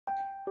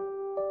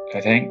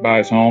At Hank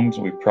Buys Homes,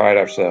 we pride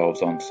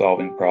ourselves on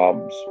solving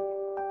problems,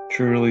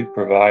 truly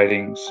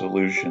providing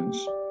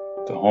solutions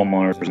to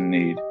homeowners in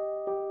need.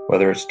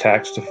 Whether it's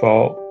tax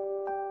default,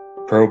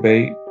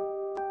 probate,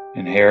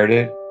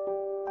 inherited,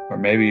 or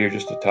maybe you're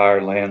just a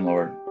tired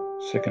landlord,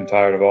 sick and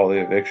tired of all the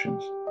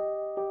evictions,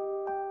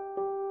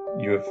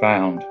 you have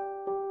found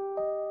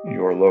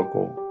your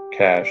local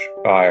cash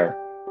buyer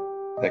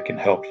that can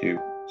help you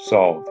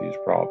solve these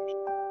problems.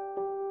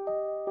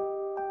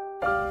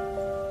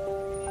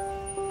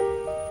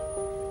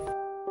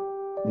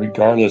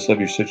 Regardless of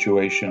your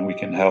situation, we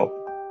can help.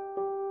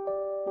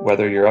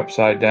 Whether you're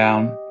upside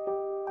down,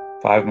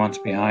 5 months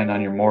behind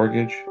on your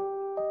mortgage,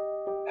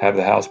 have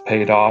the house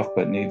paid off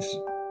but needs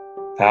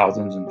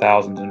thousands and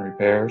thousands in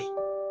repairs,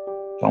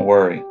 don't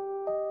worry.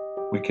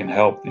 We can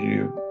help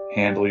you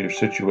handle your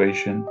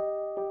situation.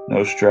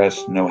 No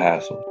stress, no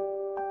hassle.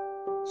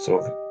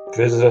 So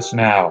visit us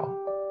now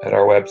at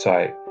our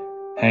website,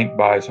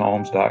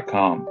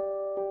 hankbuyshomes.com.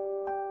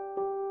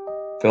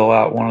 Fill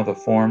out one of the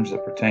forms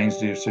that pertains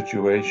to your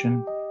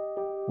situation.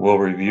 We'll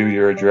review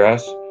your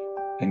address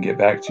and get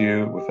back to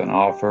you with an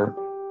offer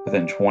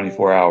within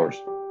 24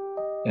 hours.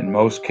 In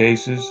most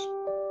cases,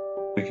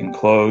 we can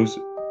close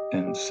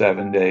in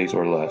 7 days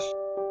or less.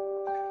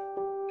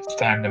 It's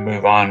time to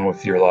move on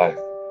with your life.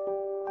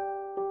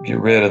 Get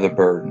rid of the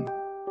burden.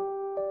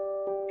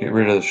 Get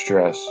rid of the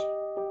stress.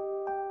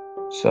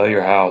 Sell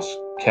your house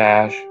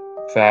cash,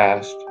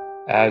 fast,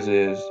 as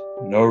is,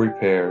 no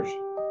repairs.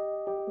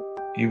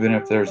 Even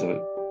if there's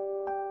a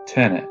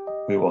tenant,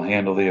 we will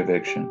handle the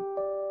eviction.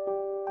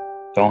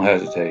 Don't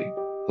hesitate.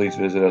 Please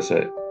visit us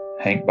at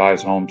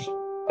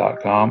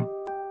hankbuyshomes.com